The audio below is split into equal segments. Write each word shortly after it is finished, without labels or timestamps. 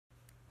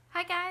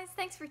Hi guys,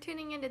 thanks for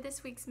tuning into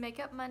this week's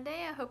Makeup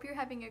Monday. I hope you're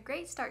having a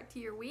great start to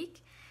your week.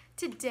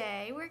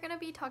 Today we're going to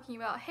be talking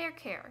about hair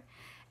care,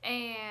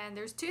 and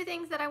there's two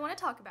things that I want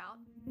to talk about.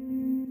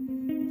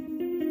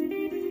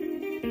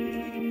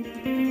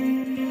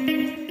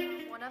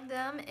 One of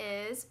them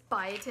is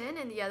Biotin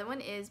and the other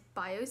one is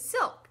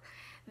Biosilk.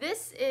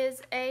 This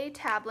is a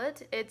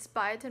tablet. It's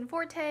Biotin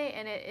Forte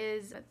and it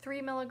is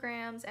 3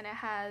 milligrams and it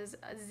has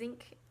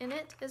zinc in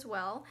it as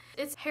well.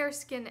 It's hair,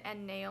 skin,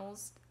 and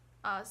nails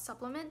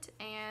supplement,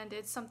 and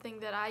it's something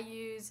that I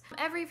use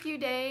every few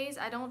days.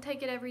 I don't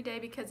take it every day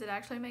because it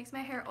actually makes my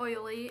hair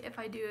oily if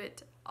I do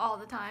it all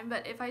the time,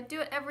 but if I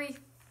do it every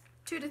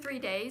 2 to 3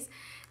 days,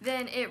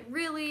 then it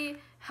really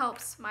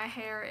helps my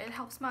hair. It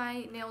helps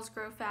my nails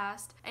grow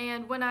fast,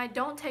 and when I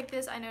don't take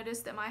this, I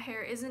notice that my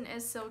hair isn't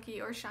as silky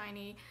or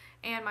shiny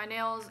and my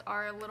nails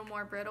are a little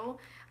more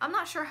brittle. I'm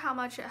not sure how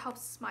much it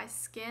helps my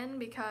skin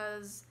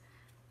because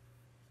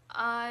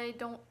I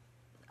don't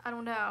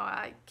know.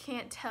 I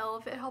can't tell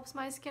if it helps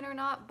my skin or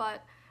not,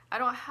 but I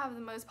don't have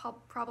the most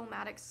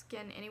problematic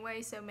skin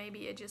anyway, so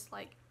maybe it just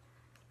like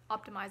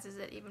optimizes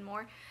it even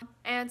more.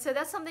 And so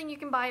that's something you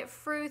can buy at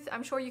Fruth.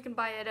 I'm sure you can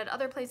buy it at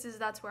other places.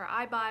 That's where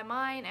I buy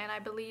mine, and I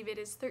believe it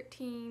is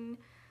 13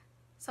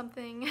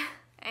 something.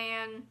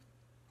 And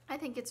I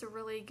think it's a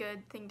really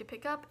good thing to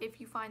pick up if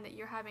you find that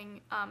you're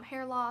having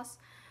hair loss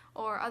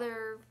or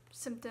other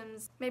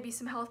symptoms, maybe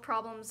some health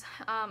problems.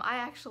 I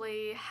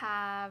actually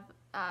have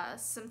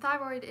some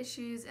thyroid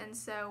issues, and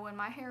so when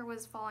my hair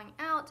was falling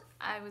out,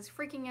 I was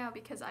freaking out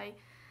because I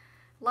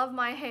love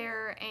my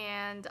hair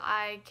and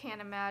I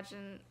can't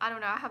imagine, I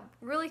don't know, I have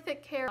really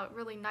thick hair,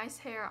 really nice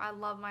hair. I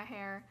love my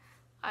hair.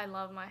 I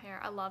love my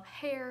hair. I love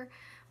hair.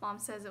 Mom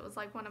says it was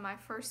like one of my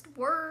first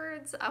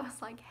words. I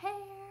was like, hair.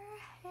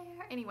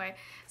 Anyway,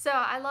 so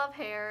I love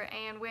hair,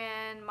 and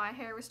when my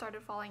hair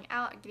started falling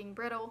out, getting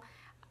brittle,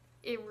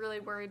 it really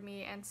worried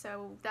me, and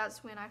so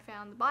that's when I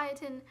found the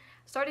Biotin,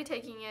 started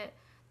taking it,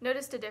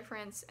 noticed a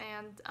difference,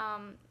 and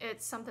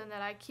it's something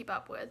that I keep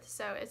up with.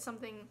 So it's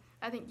something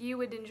I think you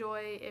would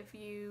enjoy if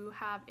you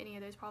have any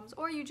of those problems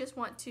or you just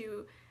want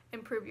to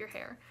improve your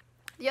hair.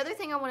 The other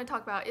thing I want to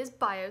talk about is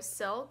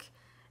Biosilk,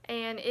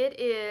 and it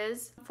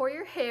is for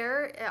your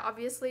hair.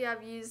 Obviously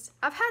I've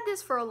had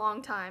this for a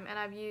long time and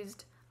I've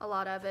used a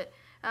lot of it.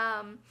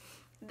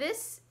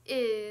 This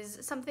is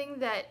something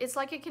that it's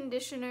like a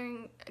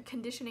conditioning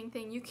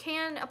thing. You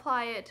can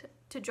apply it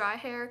to dry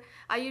hair.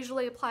 I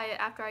usually apply it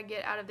after I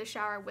get out of the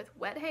shower with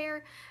wet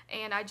hair,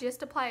 and I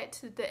just apply it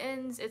to the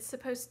ends. It's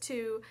supposed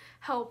to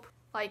help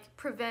like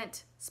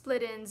prevent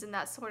split ends and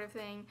that sort of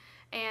thing,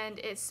 and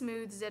it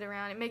smooths it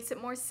around. It makes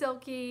it more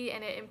silky,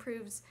 and it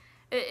improves.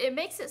 It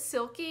makes it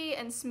silky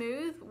and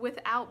smooth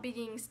without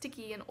being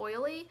sticky and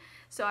oily,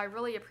 so I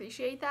really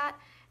appreciate that.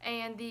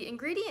 And the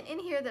ingredient in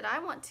here that I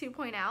want to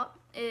point out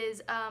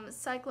is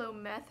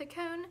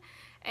cyclomethicone,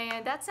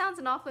 and that sounds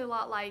an awfully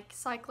lot like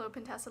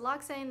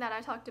cyclopentasiloxane that I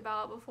talked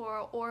about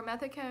before, or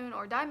methicone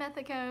or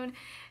dimethicone.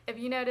 If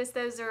you notice,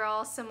 those are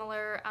all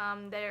similar.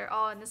 They're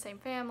all in the same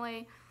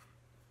family.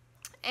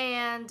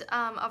 And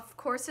of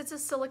course it's a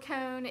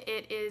silicone.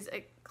 It is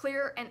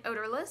clear and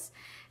odorless,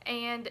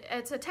 and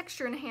it's a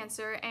texture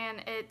enhancer,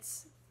 and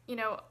it's, you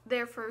know,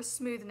 there for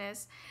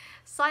smoothness.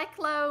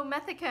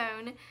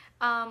 Cyclomethicone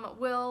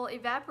will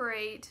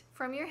evaporate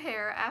from your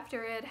hair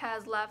after it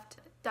has left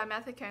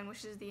dimethicone,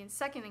 which is the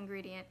second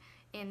ingredient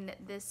in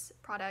this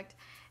product.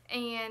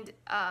 And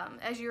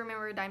as you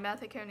remember,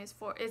 dimethicone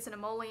it's an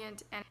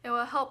emollient, and it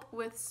will help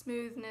with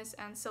smoothness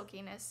and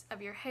silkiness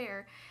of your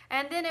hair.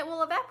 And then it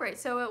will evaporate,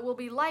 so it will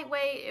be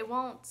lightweight. It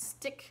won't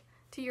stick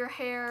to your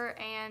hair,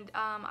 and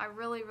I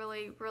really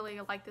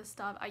like this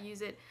stuff. I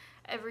use it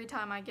every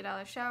time I get out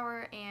of the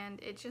shower,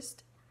 and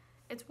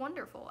it's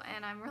wonderful,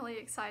 and I'm really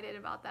excited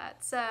about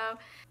that. So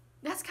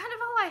that's kind of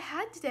all I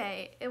had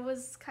today. It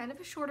was kind of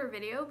a shorter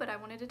video, but I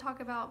wanted to talk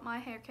about my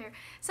hair care.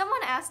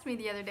 Someone asked me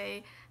the other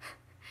day,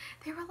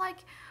 they were like,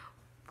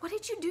 what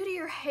did you do to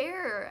your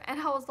hair? And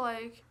I was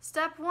like,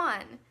 step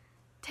 1,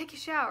 take a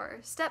shower.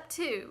 Step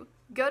 2,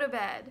 go to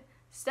bed.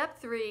 Step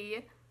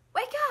 3,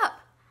 wake up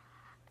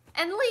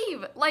and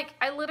leave. Like,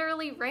 I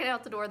literally ran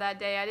out the door that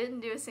day. I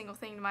didn't do a single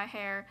thing to my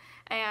hair,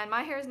 and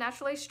my hair is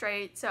naturally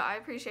straight, so I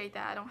appreciate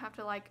that. I don't have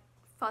to like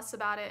fuss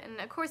about it.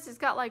 And of course it's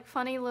got like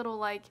funny little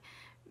like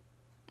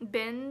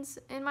bends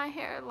in my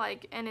hair,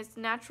 like, and it's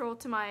natural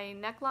to my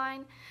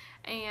neckline,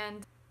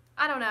 and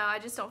I don't know, I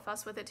just don't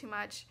fuss with it too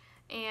much.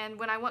 And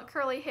when I want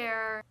curly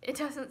hair, it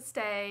doesn't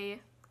stay.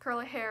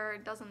 Curly hair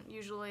doesn't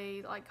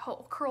usually, like,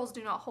 curls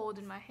do not hold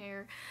in my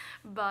hair,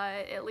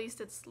 but at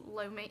least it's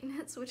low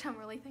maintenance, which I'm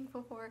really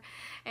thankful for.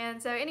 And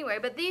so anyway,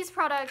 but these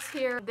products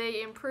here,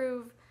 they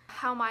improve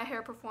how my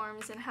hair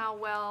performs and how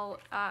well,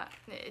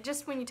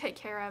 just when you take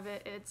care of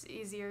it, it's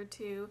easier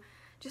to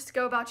just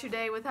go about your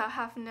day without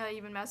having to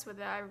even mess with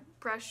it. I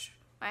brush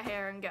my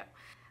hair and go.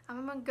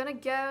 I'm gonna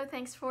go.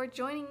 Thanks for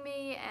joining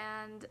me,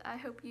 and I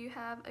hope you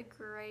have a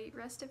great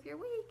rest of your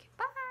week.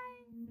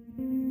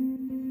 Bye!